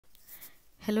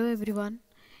Hello everyone.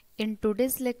 In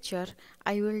today's lecture,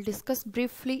 I will discuss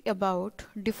briefly about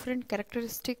different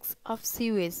characteristics of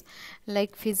sewage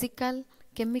like physical,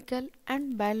 chemical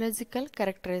and biological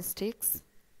characteristics.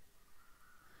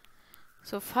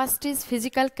 So first is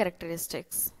physical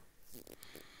characteristics.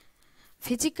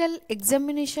 Physical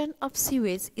examination of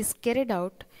sewage is carried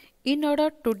out in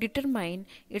order to determine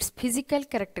its physical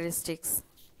characteristics.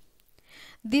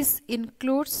 This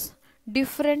includes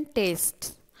different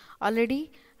tests.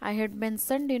 Already I had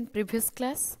mentioned in previous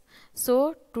class.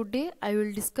 So today I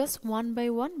will discuss one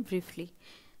by one briefly.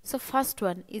 So first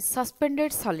one is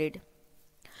suspended solid.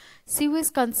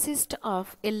 Sewage consists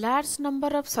of a large number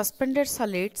of suspended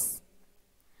solids,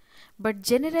 but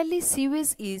generally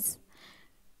sewage is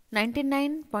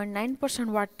 99.9%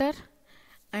 water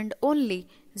and only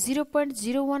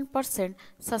 0.01%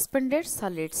 suspended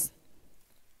solids.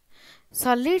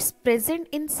 Solids present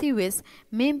in sewage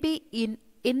may be in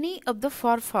any of the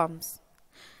four forms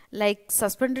like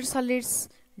suspended solids,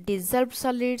 dissolved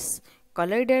solids,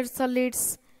 colloidal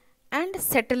solids and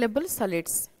settleable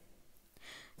solids.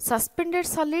 Suspended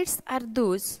solids are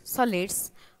those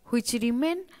solids which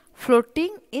remain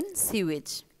floating in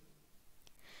sewage.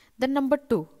 Then number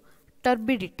 2,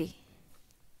 turbidity.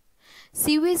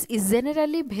 Sewage is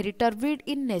generally very turbid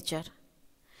in nature.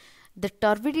 The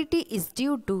turbidity is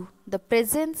due to the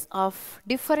presence of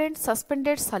different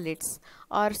suspended solids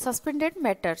or suspended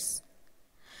matters.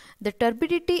 The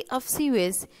turbidity of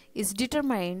sewage is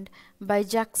determined by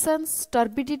Jackson's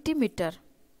turbidity meter.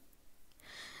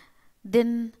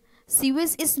 Then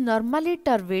sewage is normally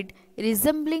turbid,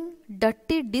 resembling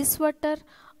dirty dishwater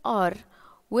or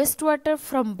wastewater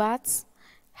from baths,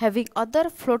 having other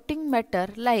floating matter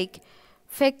like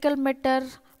fecal matter,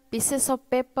 pieces of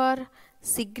paper,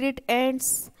 cigarette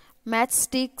ends,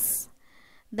 matchsticks,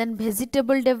 then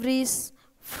vegetable debris,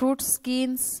 fruit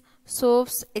skins,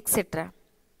 soaps, etc.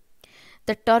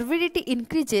 The turbidity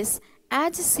increases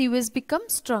as sewage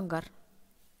becomes stronger.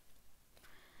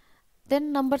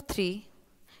 Then number 3,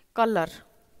 color.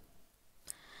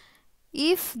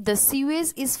 If the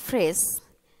sewage is fresh,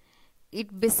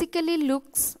 it basically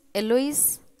looks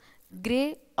yellowish,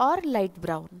 grey or light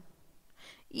brown.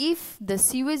 If the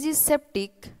sewage is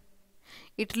septic,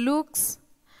 it looks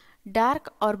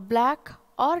dark or black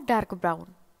or dark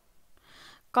brown.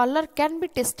 Color can be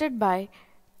tested by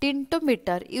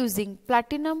tintometer using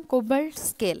platinum cobalt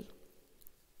scale.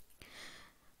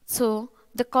 So,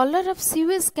 the color of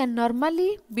sewage can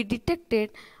normally be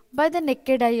detected by the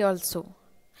naked eye also,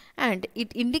 and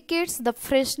it indicates the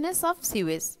freshness of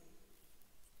sewage.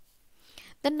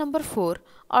 Then number 4,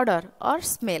 odor or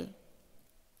smell.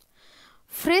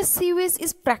 Fresh sewage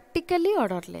is practically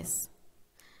odorless,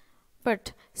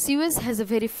 but sewage has a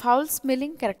very foul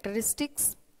smelling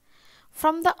characteristics.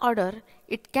 From the odor,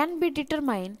 it can be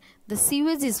determined the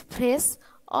sewage is fresh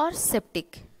or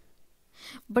septic.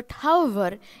 But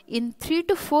however, in 3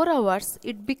 to 4 hours,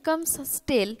 it becomes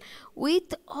stale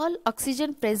with all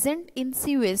oxygen present in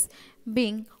sewage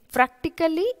being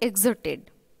practically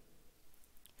exhausted.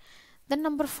 Then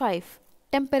number 5,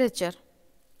 temperature.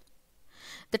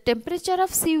 The temperature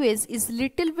of sewage is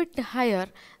little bit higher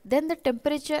than the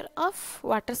temperature of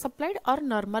water supplied or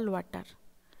normal water.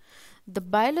 The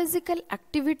biological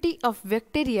activity of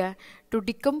bacteria to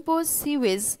decompose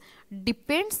sewage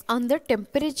depends on the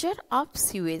temperature of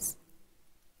sewage.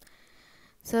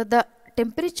 So the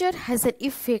temperature has an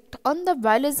effect on the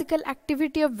biological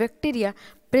activity of bacteria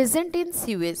present in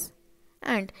sewage,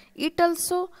 and it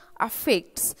also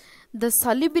affects the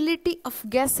solubility of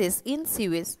gases in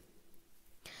sewage.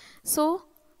 So,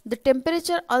 the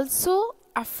temperature also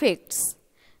affects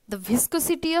the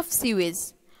viscosity of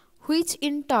sewage, which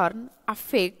in turn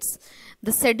affects the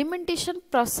sedimentation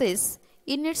process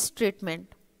in its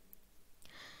treatment.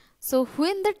 So,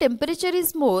 when the temperature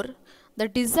is more, the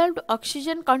dissolved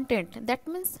oxygen content, that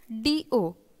means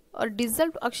DO or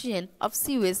dissolved oxygen of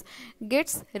sewage,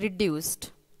 gets reduced.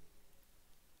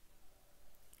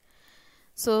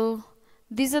 So,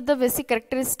 these are the basic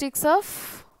characteristics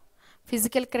of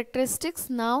physical characteristics.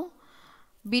 Now,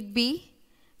 bit B,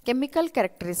 chemical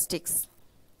characteristics.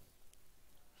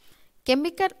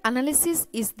 Chemical analysis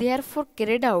is therefore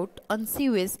carried out on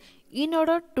sewage in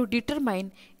order to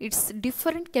determine its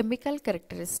different chemical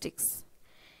characteristics.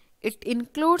 It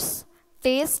includes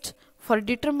tests for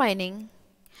determining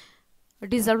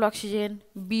dissolved oxygen,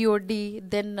 BOD,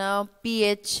 then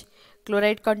pH,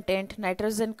 chloride content,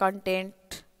 nitrogen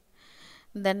content,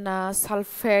 then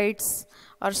sulfates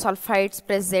or sulfides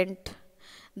present,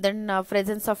 then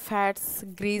presence of fats,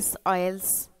 grease,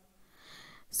 oils.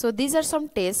 So these are some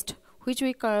tests which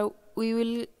we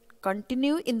will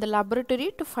continue in the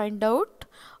laboratory to find out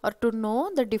or to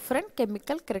know the different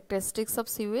chemical characteristics of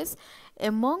sewage.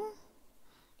 Among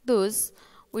those,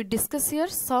 we discuss here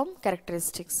some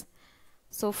characteristics.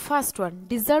 So first one,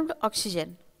 dissolved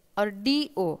oxygen or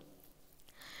DO.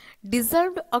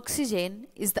 Dissolved oxygen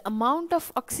is the amount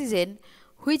of oxygen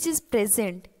which is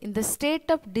present in the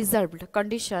state of dissolved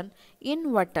condition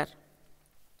in water.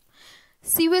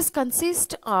 Sewage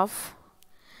consists of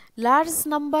large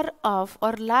number of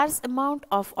or large amount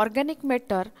of organic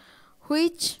matter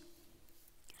which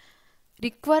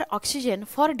require oxygen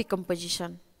for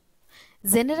decomposition.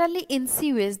 Generally in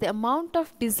sewage the amount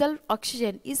of dissolved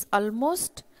oxygen is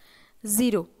almost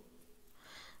zero.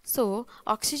 So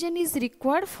oxygen is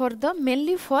required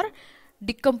mainly for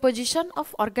decomposition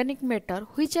of organic matter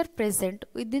which are present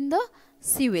within the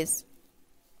sewage.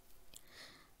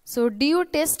 So DO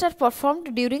tests are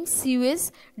performed during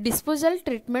sewage disposal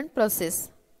treatment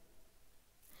process.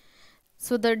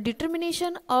 So the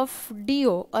determination of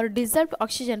DO or dissolved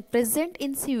oxygen present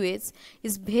in sewage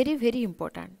is very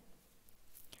important.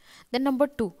 Then number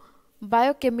 2,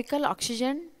 biochemical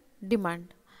oxygen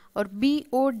demand or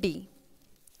BOD.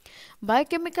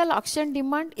 Biochemical oxygen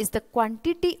demand is the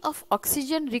quantity of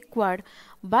oxygen required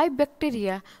by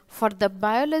bacteria for the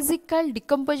biological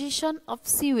decomposition of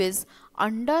sewage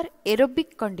under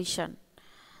aerobic condition.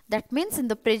 That means in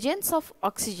the presence of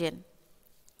oxygen.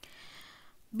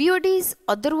 BOD is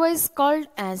otherwise called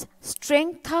as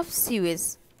strength of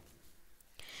sewage.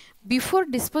 Before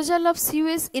disposal of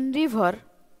sewage in river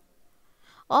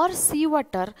or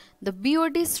seawater, the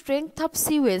BOD strength of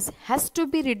sewage has to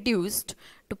be reduced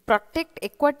to protect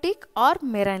aquatic or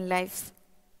marine life.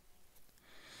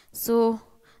 So,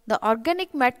 the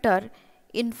organic matter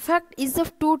in fact is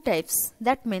of two types.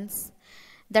 That means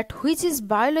that which is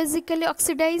biologically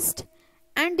oxidized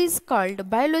and is called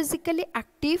biologically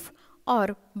active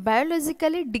or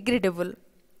biologically degradable.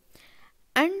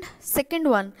 And second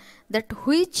one, that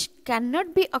which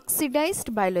cannot be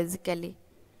oxidized biologically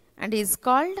and is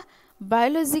called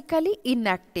biologically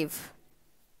inactive.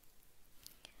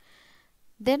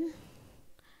 Then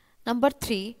number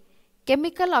 3,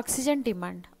 chemical oxygen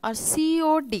demand or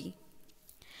COD.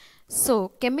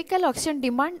 So chemical oxygen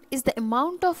demand is the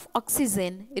amount of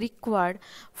oxygen required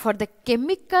for the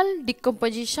chemical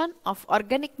decomposition of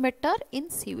organic matter in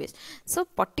sewage. So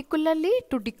particularly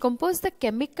to decompose the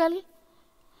chemical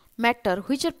matter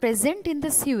which are present in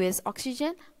the sewage,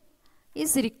 oxygen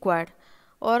is required,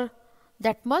 or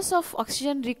that much of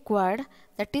oxygen required,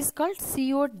 that is called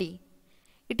COD.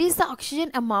 It is the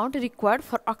oxygen amount required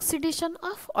for oxidation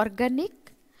of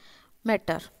organic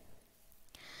matter.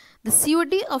 The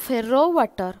COD of a raw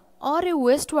water or a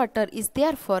wastewater is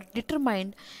therefore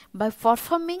determined by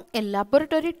performing a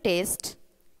laboratory test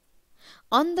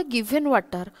on the given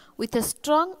water with a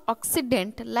strong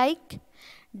oxidant like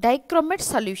dichromate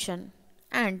solution,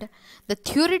 and the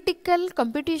theoretical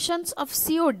computations of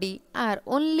COD are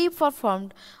only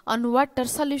performed on water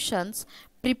solutions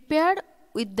prepared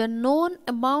with the known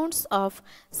amounts of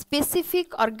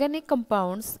specific organic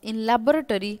compounds in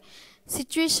laboratory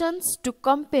situations to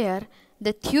compare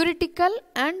the theoretical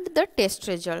and the test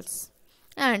results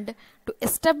and to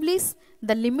establish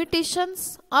the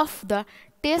limitations of the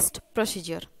test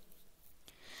procedure.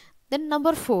 Then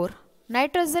number 4,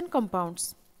 nitrogen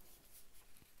compounds.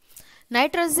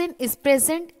 Nitrogen is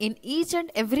present in each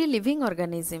and every living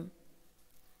organism.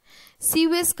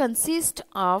 Sewage consists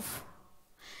of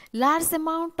large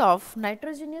amount of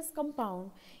nitrogenous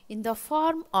compound in the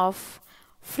form of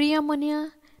free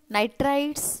ammonia,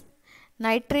 nitrites,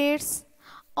 nitrates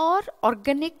or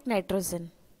organic nitrogen.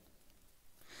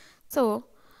 So,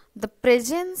 the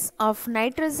presence of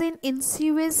nitrogen in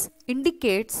sewage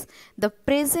indicates the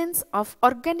presence of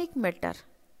organic matter.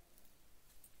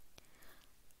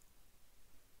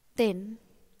 Then,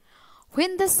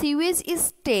 when the sewage is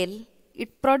stale,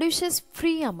 it produces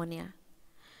free ammonia.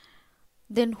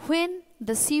 Then when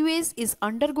the sewage is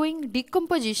undergoing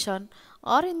decomposition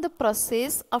or in the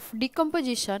process of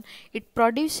decomposition, it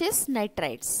produces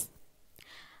nitrites.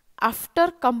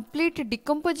 After complete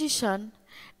decomposition,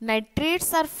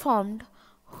 nitrates are formed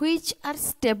which are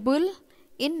stable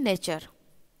in nature.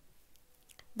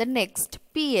 The next,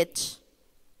 pH.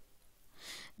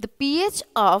 The pH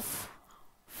of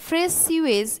fresh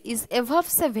sewage is above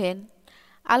 7,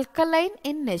 alkaline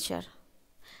in nature.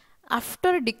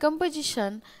 After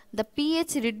decomposition, the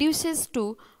pH reduces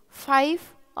to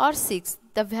 5 or 6.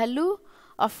 The value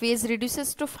of pH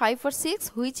reduces to 5 or 6,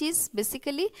 which is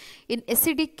basically in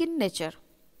acidic in nature.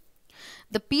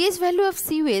 The pH value of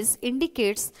sewage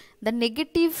indicates the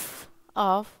negative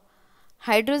of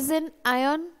hydrogen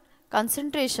ion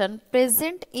concentration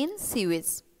present in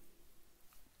sewage.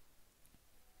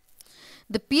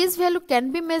 The pH value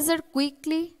can be measured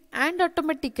quickly and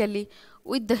automatically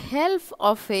with the help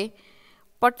of a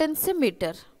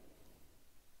potentiometer.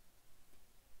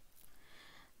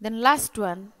 Then last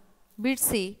one, bit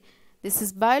C, this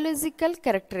is biological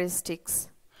characteristics,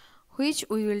 which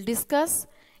we will discuss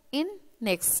in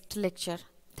next lecture.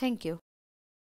 Thank you.